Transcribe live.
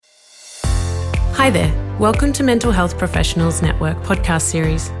Hi there, welcome to Mental Health Professionals Network podcast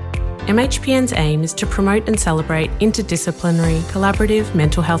series. MHPN's aim is to promote and celebrate interdisciplinary, collaborative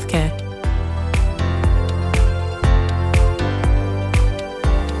mental health care.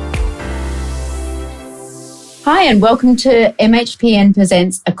 Hi and welcome to MHPN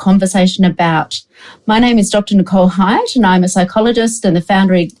Presents A Conversation About. My name is Dr. Nicole Hyatt and I'm a psychologist and the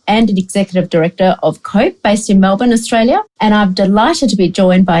founder and executive director of COPE based in Melbourne, Australia. And I'm delighted to be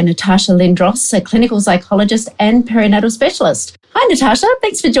joined by Natasha Lindros, a clinical psychologist and perinatal specialist. Hi Natasha,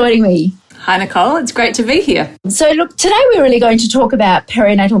 thanks for joining me. Hi Nicole, it's great to be here. So look, today we're really going to talk about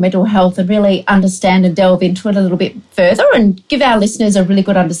perinatal mental health and really understand and delve into it a little bit further and give our listeners a really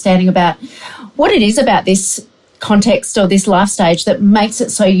good understanding about what it is about this context or this life stage that makes it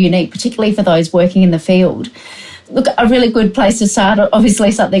so unique, particularly for those working in the field. Look, a really good place to start,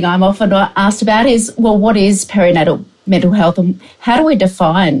 obviously something I'm often asked about is, well, what is perinatal mental health and how do we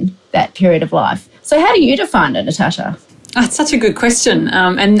define that period of life? So how do you define it, Natasha? That's such a good question.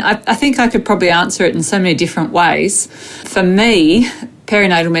 And I think I could probably answer it in so many different ways. For me,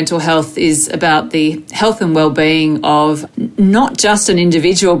 perinatal mental health is about the health and well-being of not just an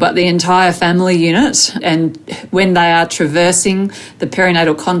individual, but the entire family unit, and when they are traversing the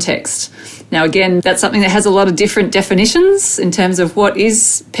perinatal context. Now, again, that's something that has a lot of different definitions in terms of what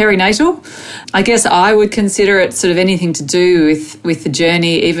is perinatal. I guess I would consider it sort of anything to do with the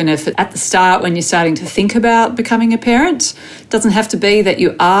journey, even if at the start when you're starting to think about becoming a parent. It doesn't have to be that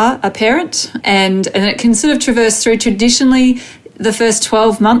you are a parent, and it can sort of traverse through traditionally the first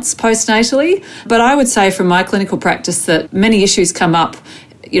 12 months postnatally. But I would say from my clinical practice that many issues come up,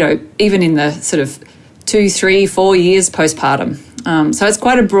 even in the sort of 2, 3, 4 years postpartum. So it's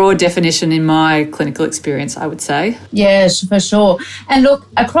quite a broad definition in my clinical experience, I would say. Yes, for sure. And look,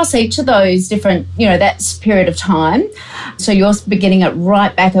 across each of those different, that's period of time. So you're beginning it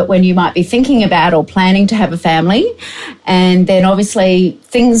right back at when you might be thinking about or planning to have a family. And then obviously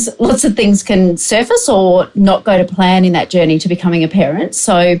lots of things can surface or not go to plan in that journey to becoming a parent.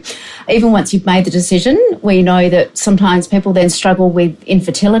 So even once you've made the decision, we know that sometimes people then struggle with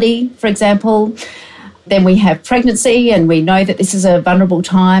infertility, for example. Then we have pregnancy, and we know that this is a vulnerable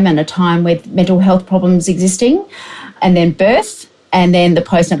time and a time with mental health problems existing, and then birth, and then the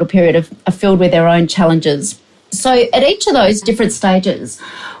postnatal period are filled with their own challenges. So at each of those different stages,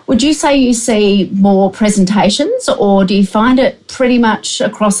 would you say you see more presentations, or do you find it pretty much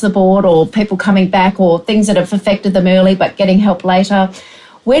across the board, or people coming back, or things that have affected them early but getting help later?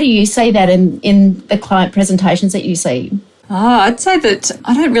 Where do you see that in the client presentations that you see? I'd say that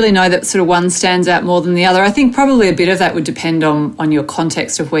I don't really know that sort of one stands out more than the other. I think probably a bit of that would depend on your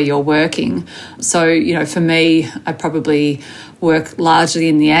context of where you're working. So, for me, I probably work largely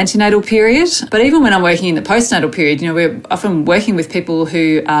in the antenatal period. But even when I'm working in the postnatal period, we're often working with people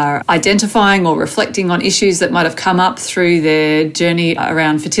who are identifying or reflecting on issues that might have come up through their journey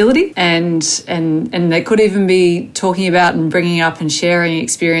around fertility. And they could even be talking about and bringing up and sharing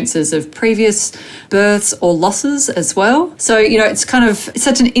experiences of previous births or losses as well. So, it's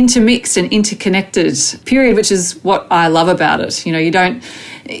such an intermixed and interconnected period, which is what I love about it. I've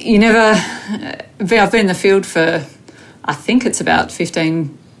been in the field for, I think it's about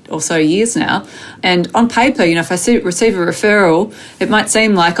 15 or so years now. And on paper, if I receive a referral, it might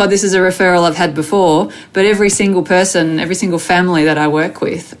seem like, this is a referral I've had before. But every single person, every single family that I work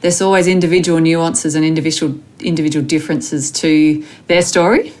with, there's always individual nuances and individual differences to their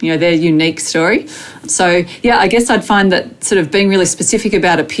story, their unique story. So, I guess I'd find that sort of being really specific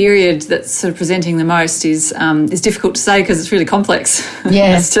about a period that's sort of presenting the most is difficult to say because it's really complex.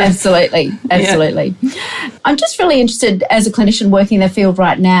 Yes, absolutely. Yeah. I'm just really interested, as a clinician working in the field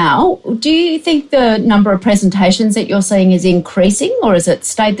right now, do you think the number of presentations that you're seeing is increasing, or has it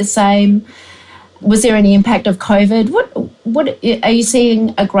stayed the same? Was there any impact of COVID? What are you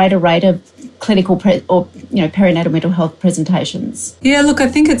seeing a greater rate of clinical perinatal mental health presentations? Yeah, look, I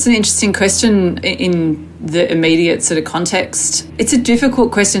think it's an interesting question in the immediate sort of context. It's a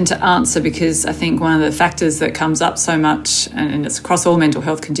difficult question to answer because I think one of the factors that comes up so much, and it's across all mental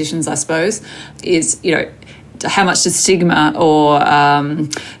health conditions, I suppose, is, how much does stigma or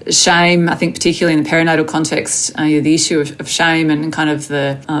shame, I think particularly in the perinatal context, the issue of shame and kind of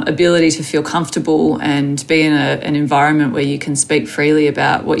the ability to feel comfortable and be in an environment where you can speak freely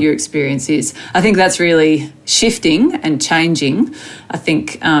about what your experience is. I think that's really shifting and changing. I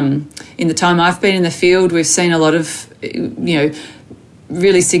think in the time I've been in the field, we've seen a lot of,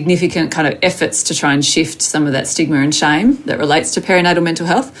 really significant kind of efforts to try and shift some of that stigma and shame that relates to perinatal mental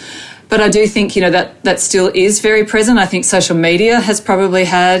health. But I do think, that still is very present. I think social media has probably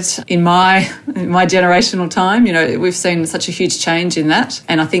had, in my generational time, we've seen such a huge change in that.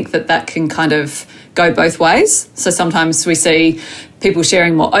 And I think that can kind of go both ways. So sometimes we see people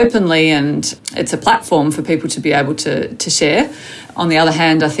sharing more openly and it's a platform for people to be able to share. On the other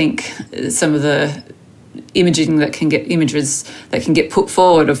hand, I think some of the images that can get put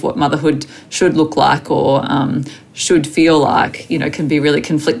forward of what motherhood should look like or should feel like, can be really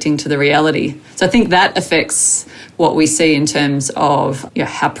conflicting to the reality. So I think that affects what we see in terms of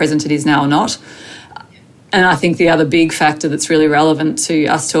how present it is now or not. And I think the other big factor that's really relevant to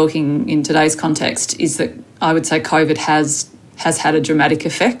us talking in today's context is that I would say COVID has had a dramatic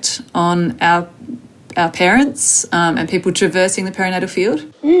effect on our parents and people traversing the perinatal field.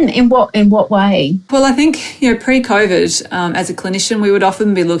 In what way? Well, I think, pre-COVID, as a clinician, we would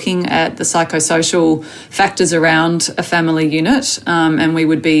often be looking at the psychosocial factors around a family unit, and we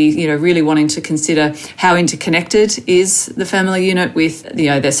would be, really wanting to consider how interconnected is the family unit with,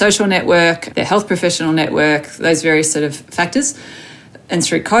 their social network, their health professional network, those various sort of factors. And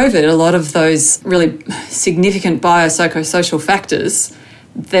through COVID, a lot of those really significant biopsychosocial factors,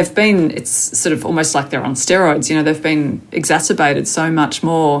 it's sort of almost like they're on steroids, they've been exacerbated so much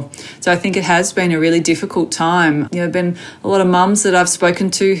more. So I think it has been a really difficult time. There have been a lot of mums that I've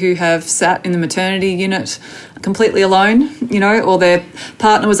spoken to who have sat in the maternity unit completely alone, or their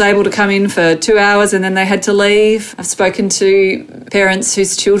partner was able to come in for 2 hours and then they had to leave. I've spoken to parents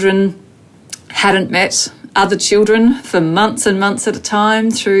whose children hadn't met other children for months and months at a time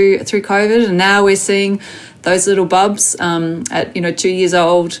through COVID, and now we're seeing those little bubs at 2 years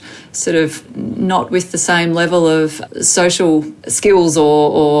old, sort of not with the same level of social skills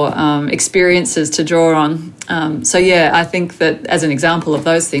or experiences to draw on. I think that as an example of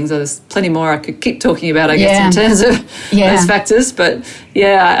those things, there's plenty more I could keep talking about, I guess, in terms of those factors. But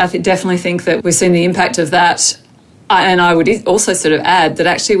I definitely think that we've seen the impact of that. And I would also sort of add that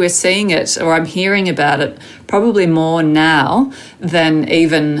actually we're seeing it, or I'm hearing about it, probably more now than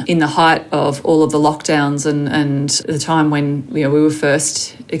even in the height of all of the lockdowns and the time when we were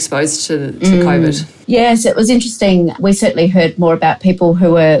first exposed to COVID. Yes, it was interesting. We certainly heard more about people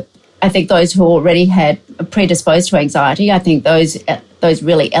who were, I think those who already had predisposed to anxiety. I think those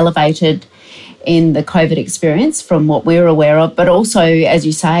really elevated in the COVID experience from what we're aware of, but also, as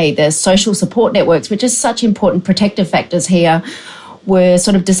you say, the social support networks, which are such important protective factors here, were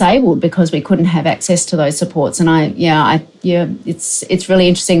sort of disabled because we couldn't have access to those supports. And it's really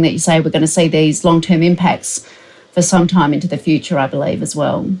interesting that you say we're going to see these long-term impacts for some time into the future, I believe, as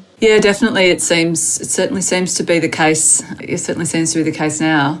well. Yeah, definitely. It certainly seems to be the case. It certainly seems to be the case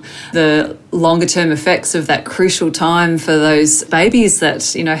now. The longer term effects of that crucial time for those babies that,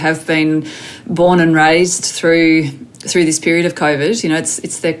 have been born and raised through this period of COVID,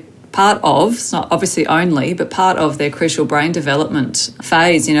 it's their part of, it's not obviously only, but part of their crucial brain development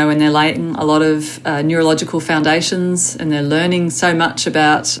phase, when they're laying a lot of neurological foundations and they're learning so much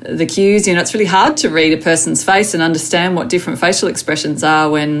about the cues. It's really hard to read a person's face and understand what different facial expressions are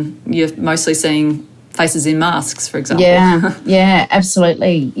when you're mostly seeing faces in masks, for example. Yeah,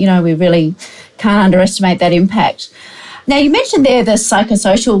 absolutely. We really can't underestimate that impact. Now, you mentioned there the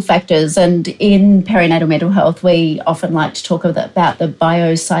psychosocial factors, and in perinatal mental health, we often like to talk about the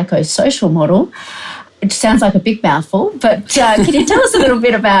biopsychosocial model. It sounds like a big mouthful, but can you tell us a little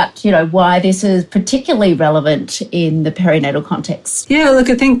bit about, why this is particularly relevant in the perinatal context? Yeah, look,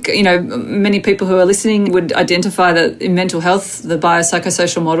 I think, many people who are listening would identify that in mental health, the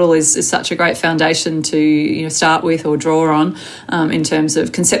biopsychosocial model is such a great foundation to, start with or draw on in terms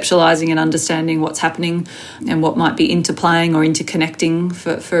of conceptualising and understanding what's happening and what might be interplaying or interconnecting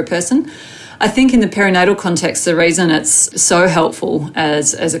for a person. I think in the perinatal context, the reason it's so helpful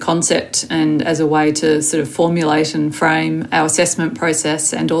as a concept and as a way to sort of formulate and frame our assessment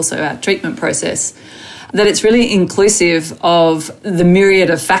process and also our treatment process, that it's really inclusive of the myriad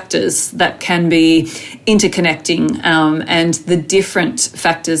of factors that can be interconnecting and the different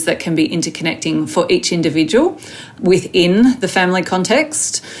factors that can be interconnecting for each individual within the family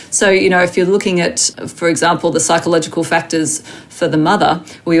context. So, if you're looking at, for example, the psychological factors for the mother,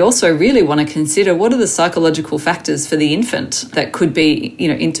 we also really want to consider what are the psychological factors for the infant that could be,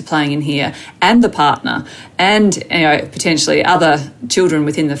 interplaying in here, and the partner, and potentially other children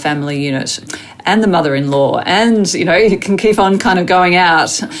within the family unit, and the mother-in-law, and, you can keep on kind of going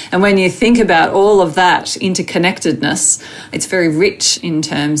out. And when you think about all of that interconnectedness, it's very rich in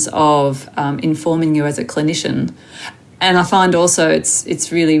terms of informing you as a clinician. And I find also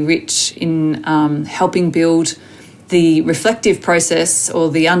it's really rich in helping build the reflective process or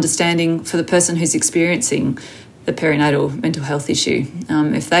the understanding for the person who's experiencing the perinatal mental health issue.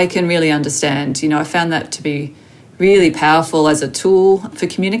 If they can really understand, I found that to be really powerful as a tool for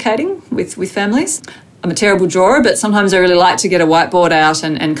communicating with families. I'm a terrible drawer, but sometimes I really like to get a whiteboard out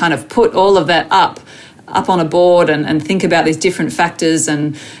and kind of put all of that up on a board and think about these different factors,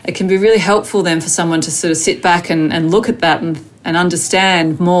 and it can be really helpful then for someone to sort of sit back and look at that and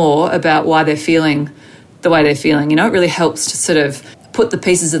understand more about why they're feeling the way they're feeling. It really helps to sort of put the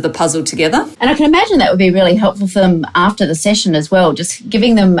pieces of the puzzle together. And I can imagine that would be really helpful for them after the session as well, just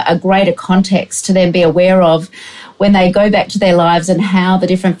giving them a greater context to then be aware of when they go back to their lives and how the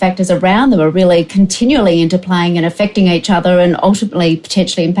different factors around them are really continually interplaying and affecting each other and ultimately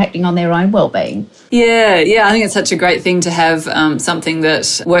potentially impacting on their own well-being. Yeah, I think it's such a great thing to have something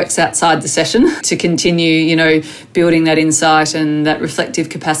that works outside the session to continue, building that insight and that reflective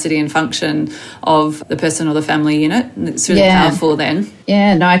capacity and function of the person or the family unit. It's really powerful then.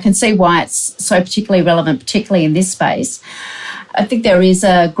 Yeah, no, I can see why it's so particularly relevant, particularly in this space. I think there is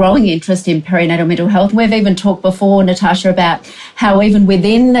a growing interest in perinatal mental health. We've even talked before, Natasha, about how even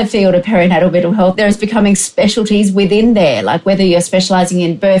within the field of perinatal mental health, there is becoming specialties within there, like whether you're specialising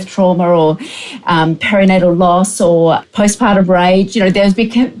in birth trauma or perinatal loss or postpartum rage. There's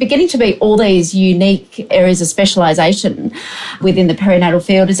beginning to be all these unique areas of specialisation within the perinatal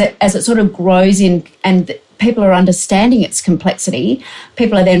field as it sort of grows in and people are understanding its complexity.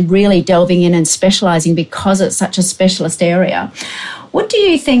 People are then really delving in and specialising because it's such a specialist area. What do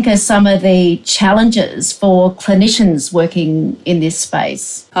you think are some of the challenges for clinicians working in this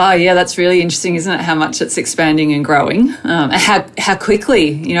space? Oh, yeah, that's really interesting, isn't it? How much it's expanding and growing, how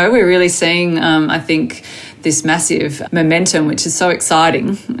quickly, we're really seeing, I think, this massive momentum, which is so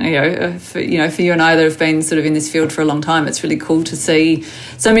exciting. For you and I that have been sort of in this field for a long time, it's really cool to see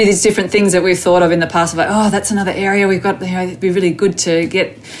so many of these different things that we've thought of in the past. Like, that's another area we've got. It'd be really good to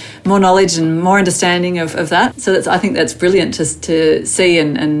get more knowledge and more understanding of that. So I think that's brilliant to see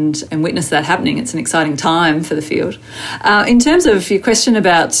and witness that happening. It's an exciting time for the field. In terms of your question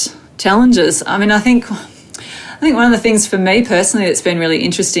about challenges, I think one of the things for me personally that's been really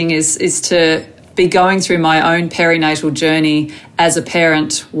interesting is to be going through my own perinatal journey as a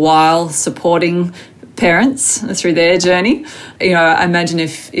parent while supporting parents through their journey. I imagine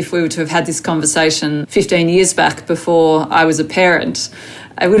if we were to have had this conversation 15 years back before I was a parent,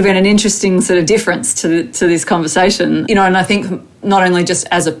 it would have been an interesting sort of difference to this conversation. And I think not only just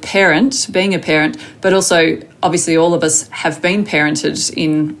as a parent, being a parent, but also obviously all of us have been parented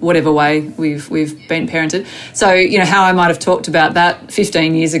in whatever way we've been parented. So, how I might have talked about that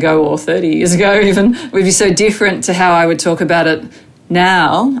 15 years ago or 30 years ago even would be so different to how I would talk about it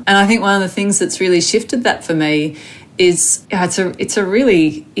now. And I think one of the things that's really shifted that for me is it's a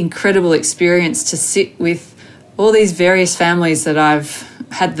really incredible experience to sit with all these various families that I've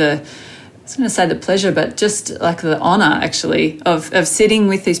had I was going to say the pleasure, but just like the honour actually of sitting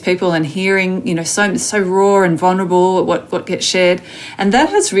with these people and hearing, so raw and vulnerable what gets shared. And that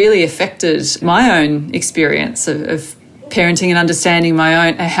has really affected my own experience of parenting and understanding my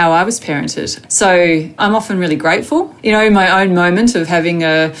own, how I was parented. So I'm often really grateful, in my own moment of having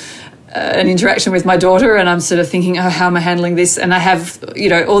an interaction with my daughter, and I'm sort of thinking, how am I handling this? And I have,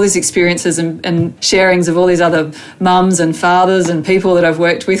 all these experiences and sharings of all these other mums and fathers and people that I've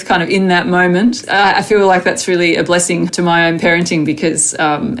worked with kind of in that moment. I feel like that's really a blessing to my own parenting because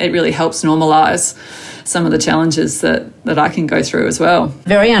it really helps normalise some of the challenges that I can go through as well.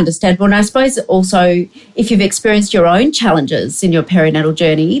 Very understandable. And I suppose also if you've experienced your own challenges in your perinatal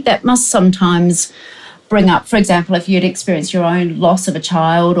journey, that must sometimes bring up, for example, if you'd experienced your own loss of a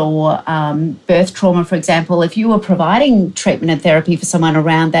child or birth trauma, for example, if you were providing treatment and therapy for someone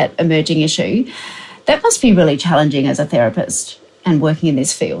around that emerging issue, that must be really challenging as a therapist and working in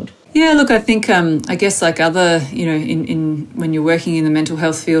this field. Yeah, look, I think, I guess like other, in when you're working in the mental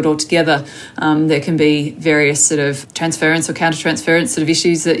health field altogether, there can be various sort of transference or counter-transference sort of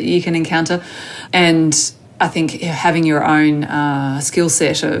issues that you can encounter. And I think having your own skill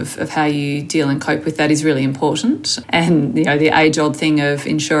set of how you deal and cope with that is really important. And, the age-old thing of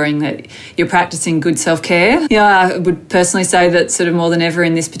ensuring that you're practicing good self-care. I would personally say that sort of more than ever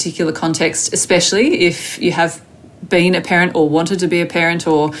in this particular context, especially if you have been a parent or wanted to be a parent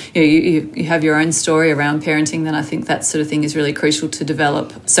or you have your own story around parenting, then I think that sort of thing is really crucial to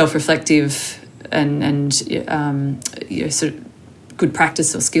develop self-reflective and sort of good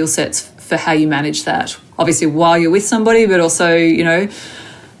practice or skill sets for how you manage that. Obviously while you're with somebody, but also,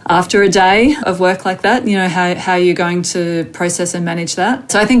 after a day of work like that, how you're going to process and manage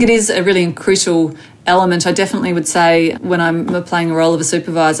that. So I think it is a really crucial element, I definitely would say when I'm playing a role of a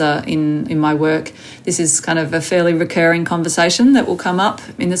supervisor in my work, this is kind of a fairly recurring conversation that will come up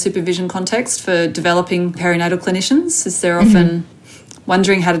in the supervision context for developing perinatal clinicians, as they're often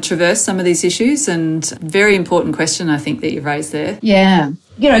wondering how to traverse some of these issues. And very important question, I think, that you've raised there. Yeah.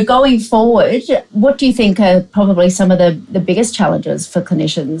 Going forward, what do you think are probably some of the biggest challenges for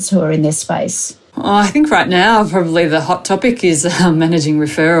clinicians who are in this space? I think right now probably the hot topic is managing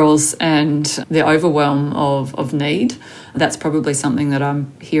referrals and the overwhelm of need. That's probably something that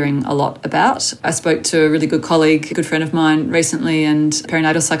I'm hearing a lot about. I spoke to a really good colleague, a good friend of mine recently, and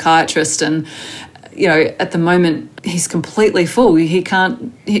perinatal psychiatrist, and at the moment he's completely full. He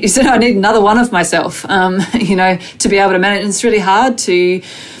said, I need another one of myself, to be able to manage. And it's really hard to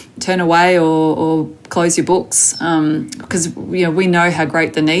turn away or close your books because we know how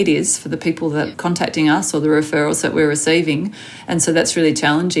great the need is for the people that are contacting us or the referrals that we're receiving, and so that's really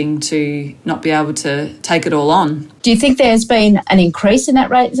challenging to not be able to take it all on. Do you think there's been an increase in that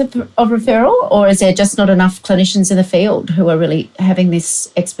rate of referral, or is there just not enough clinicians in the field who are really having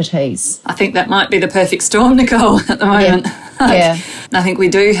this expertise? I think that might be the perfect storm, Nicole, at the moment. Yeah. I think we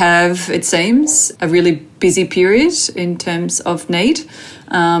do have, it seems, a really busy period in terms of need.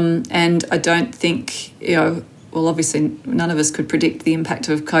 And I don't think, obviously none of us could predict the impact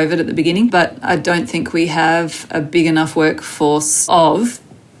of COVID at the beginning, but I don't think we have a big enough workforce of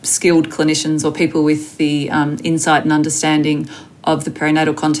skilled clinicians or people with the insight and understanding of the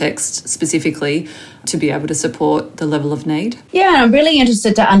perinatal context specifically to be able to support the level of need. Yeah, I'm really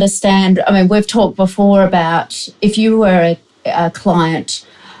interested to understand. I mean, we've talked before about if you were a client,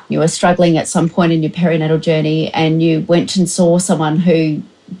 you were struggling at some point in your perinatal journey and you went and saw someone who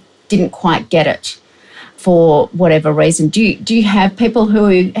didn't quite get it for whatever reason. Do you have people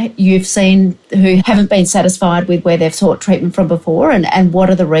who you've seen who haven't been satisfied with where they've sought treatment from before, and what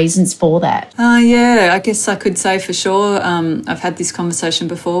are the reasons for that? Yeah, I guess I could say for sure. I've had this conversation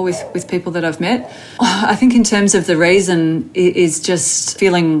before with people that I've met. I think in terms of the reason is just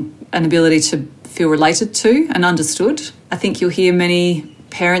feeling an ability to feel related to and understood. I think you'll hear many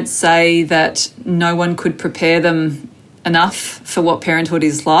parents say that no one could prepare them enough for what parenthood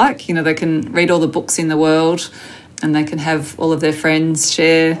is like. They can read all the books in the world and they can have all of their friends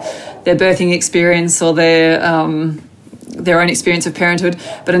share their birthing experience or their own experience of parenthood,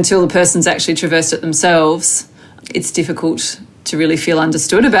 but until the person's actually traversed it themselves, it's difficult to really feel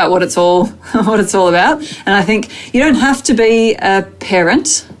understood about what it's all about. And I think you don't have to be a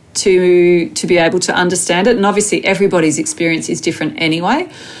parent to be able to understand it. And obviously everybody's experience is different anyway.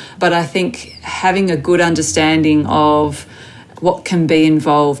 But I think having a good understanding of what can be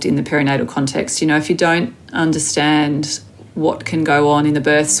involved in the perinatal context, if you don't understand what can go on in the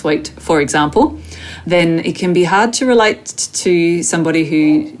birth suite, for example, then it can be hard to relate to somebody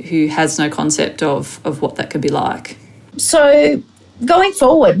who has no concept of what that could be like. So going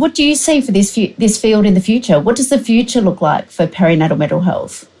forward, what do you see for this field in the future? What does the future look like for perinatal mental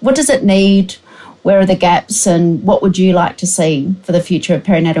health? What does it need? Where are the gaps, and what would you like to see for the future of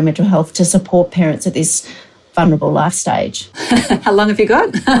perinatal mental health to support parents at this vulnerable life stage? How long have you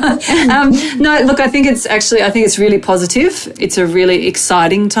got? No, look, I think it's really positive. It's a really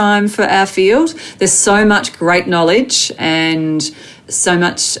exciting time for our field. There's so much great knowledge and so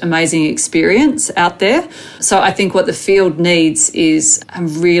much amazing experience out there. So I think what the field needs is a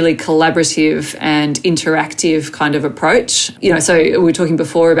really collaborative and interactive kind of approach. So we were talking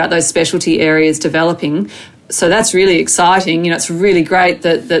before about those specialty areas developing. So that's really exciting. It's really great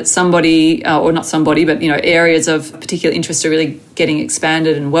that somebody, or not somebody, but, areas of particular interest are really getting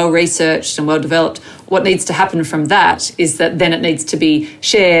expanded and well-researched and well-developed. What needs to happen from that is that then it needs to be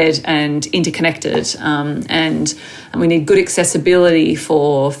shared and interconnected, and we need good accessibility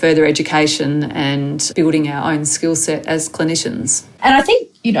for further education and building our own skill set as clinicians. And I think,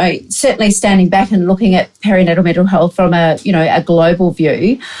 certainly standing back and looking at perinatal mental health from a global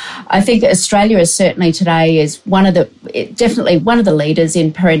view, I think Australia is certainly today is definitely one of the leaders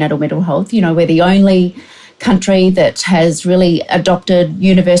in perinatal mental health. We're the only country that has really adopted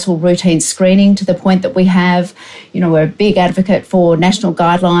universal routine screening to the point that we have. We're a big advocate for national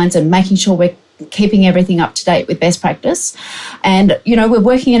guidelines and making sure we're keeping everything up to date with best practice. And, we're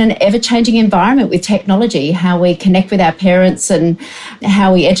working in an ever-changing environment with technology, how we connect with our parents and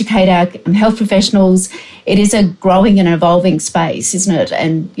how we educate our health professionals. It is a growing and evolving space, isn't it?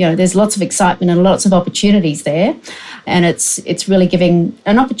 And, there's lots of excitement and lots of opportunities there. And it's really giving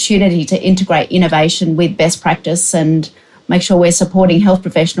an opportunity to integrate innovation with best practice and make sure we're supporting health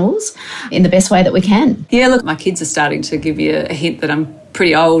professionals in the best way that we can. Yeah, look, my kids are starting to give you a hint that I'm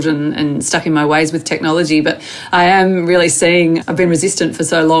pretty old and stuck in my ways with technology, but I am really seeing, I've been resistant for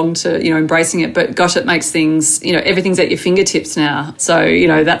so long to, embracing it, but gosh, it makes things, everything's at your fingertips now. So,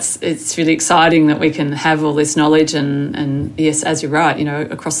 it's really exciting that we can have all this knowledge and yes, as you're right,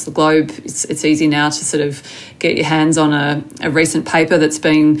 across the globe, it's easy now to sort of get your hands on a recent paper that's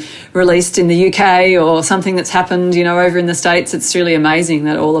been released in the UK or something that's happened, over in the States. It's really amazing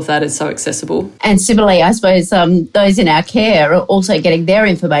that all of that is so accessible. And similarly, I suppose those in our care are also getting their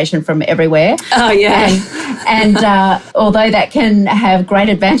information from everywhere. Oh, yeah. And although that can have great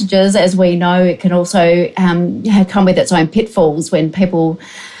advantages, as we know, it can also come with its own pitfalls when people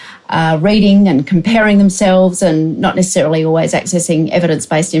are reading and comparing themselves and not necessarily always accessing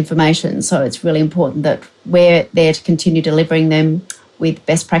evidence-based information. So it's really important that we're there to continue delivering them with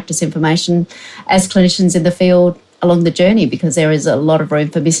best practice information as clinicians in the field along the journey, because there is a lot of room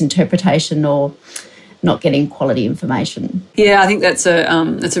for misinterpretation or not getting quality information. Yeah, I think that's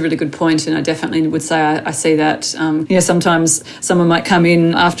a really good point, and I definitely would say I see that. Sometimes someone might come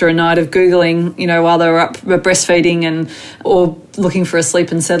in after a night of Googling, while they're up breastfeeding or looking for a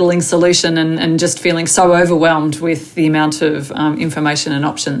sleep and settling solution and just feeling so overwhelmed with the amount of information and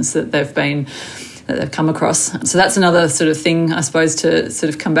options that they've come across. So that's another sort of thing, I suppose, to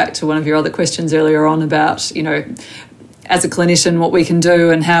sort of come back to one of your other questions earlier on about, as a clinician, what we can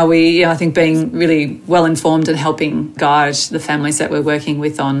do and how we, I think being really well informed and helping guide the families that we're working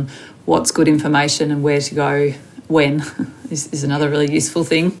with on what's good information and where to go when is another really useful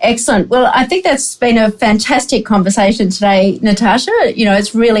thing. Excellent. Well, I think that's been a fantastic conversation today, Natasha.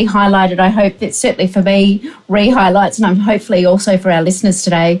 It's really highlighted, I hope it's certainly for me, re-highlights, and I'm hopefully also for our listeners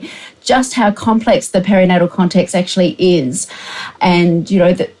today, just how complex the perinatal context actually is. And,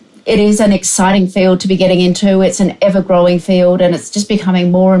 that it is an exciting field to be getting into. It's an ever-growing field and it's just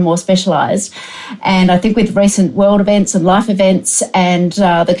becoming more and more specialised. And I think with recent world events and life events and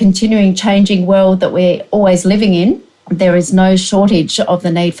the continuing changing world that we're always living in, there is no shortage of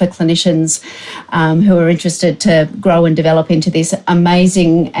the need for clinicians who are interested to grow and develop into this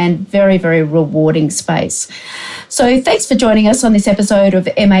amazing and very, very rewarding space. So thanks for joining us on this episode of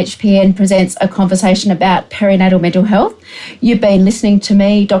MHPN Presents a Conversation about Perinatal Mental Health. You've been listening to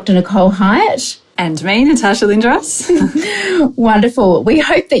me, Dr. Nicole Hyatt. And me, Natasha Lindros. Wonderful. We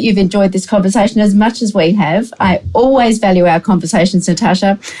hope that you've enjoyed this conversation as much as we have. I always value our conversations,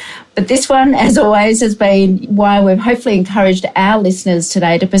 Natasha. But this one, as always, has been why we've hopefully encouraged our listeners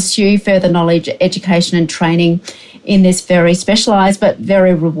today to pursue further knowledge, education and training in this very specialised but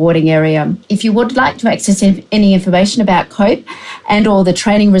very rewarding area. If you would like to access any information about COPE and all the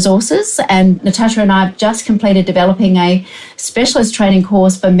training resources, and Natasha and I have just completed developing a specialist training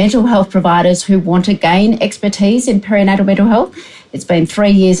course for mental health providers who want to gain expertise in perinatal mental health. It's been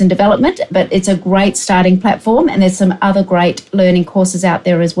 3 years in development, but it's a great starting platform and there's some other great learning courses out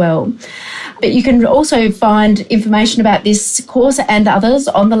there as well. But you can also find information about this course and others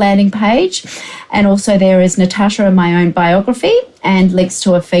on the landing page. And also there is Natasha and my own biography and links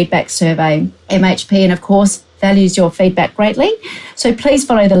to a feedback survey. MHPN, of course, values your feedback greatly. So please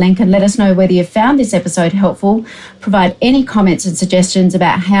follow the link and let us know whether you found this episode helpful. Provide any comments and suggestions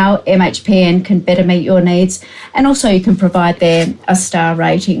about how MHPN can better meet your needs. And also you can provide there a star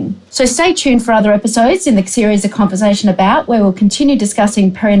rating. So stay tuned for other episodes in the series of Conversation About, where we'll continue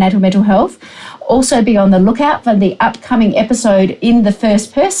discussing perinatal mental health. Also be on the lookout for the upcoming episode in the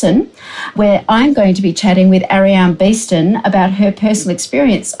first person, where I'm going to be chatting with Ariane Beeston about her personal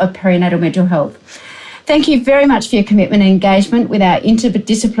experience of perinatal mental health. Thank you very much for your commitment and engagement with our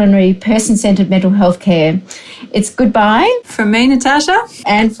interdisciplinary person-centred mental health care. It's goodbye. From me, Natasha.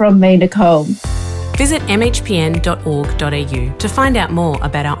 And from me, Nicole. Visit mhpn.org.au to find out more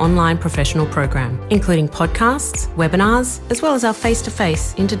about our online professional program, including podcasts, webinars, as well as our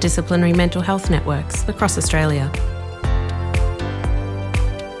face-to-face interdisciplinary mental health networks across Australia.